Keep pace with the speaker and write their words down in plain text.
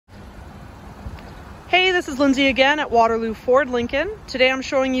Hey, this is Lindsay again at Waterloo Ford Lincoln. Today I'm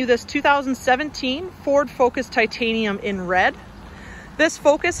showing you this 2017 Ford Focus Titanium in red. This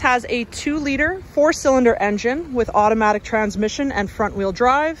Focus has a 2-liter 4-cylinder engine with automatic transmission and front-wheel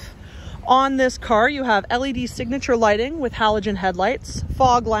drive. On this car, you have LED signature lighting with halogen headlights,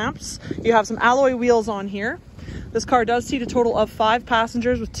 fog lamps. You have some alloy wheels on here. This car does seat a total of 5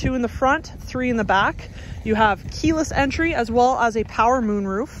 passengers with 2 in the front, 3 in the back. You have keyless entry as well as a power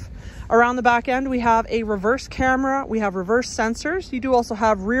moonroof. Around the back end, we have a reverse camera, we have reverse sensors. You do also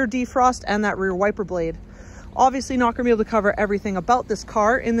have rear defrost and that rear wiper blade. Obviously not gonna be able to cover everything about this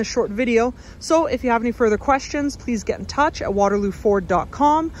car in this short video. So if you have any further questions, please get in touch at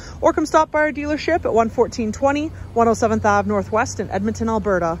waterlooford.com or come stop by our dealership at 11420 107th Ave Northwest in Edmonton,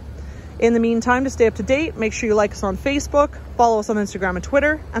 Alberta. In the meantime, to stay up to date, make sure you like us on Facebook, follow us on Instagram and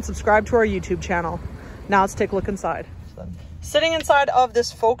Twitter, and subscribe to our YouTube channel. Now let's take a look inside. Sitting inside of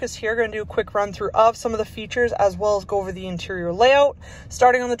this Focus here, going to do a quick run through of some of the features as well as go over the interior layout.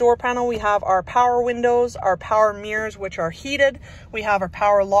 Starting on the door panel, we have our power windows, our power mirrors, which are heated. We have our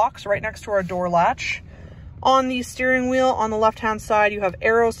power locks right next to our door latch. On the steering wheel, on the left-hand side, you have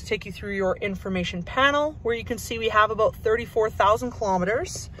arrows to take you through your information panel, where you can see we have about 34,000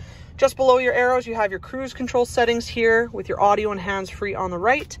 kilometers. Just below your arrows, you have your cruise control settings here with your audio and hands-free on the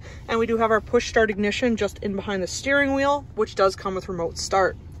right. And we do have our push start ignition just in behind the steering wheel, which does come with remote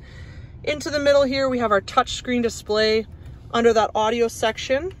start. Into the middle here, we have our touch screen display. Under that audio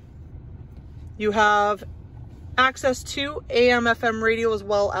section, you have access to AM, FM radio as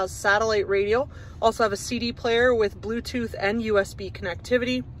well as satellite radio. Also have a CD player with Bluetooth and USB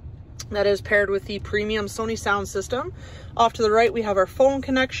connectivity. That is paired with the premium Sony sound system. Off to the right, we have our phone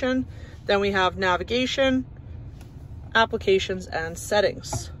connection. Then we have navigation, applications, and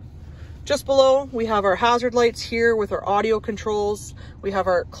settings. Just below, we have our hazard lights here with our audio controls. We have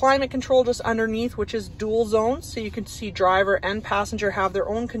our climate control just underneath, which is dual zone. So you can see driver and passenger have their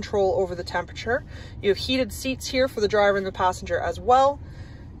own control over the temperature. You have heated seats here for the driver and the passenger as well.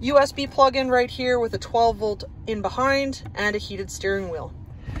 USB plug-in right here with a 12-volt in behind and a heated steering wheel.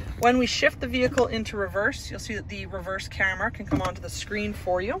 When we shift the vehicle into reverse, you'll see that the reverse camera can come onto the screen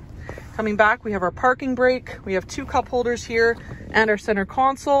for you. Coming back, we have our parking brake, we have 2 cup holders here, and our center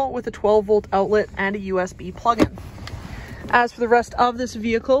console with a 12-volt outlet and a USB plug-in. As for the rest of this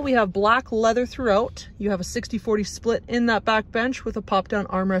vehicle, we have black leather throughout. You have a 60-40 split in that back bench with a pop-down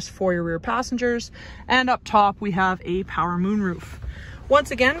armrest for your rear passengers. And up top, we have a power moonroof. Once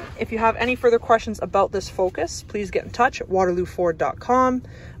again, if you have any further questions about this Focus, please get in touch at waterlooford.com.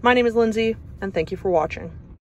 My name is Lindsay, and thank you for watching.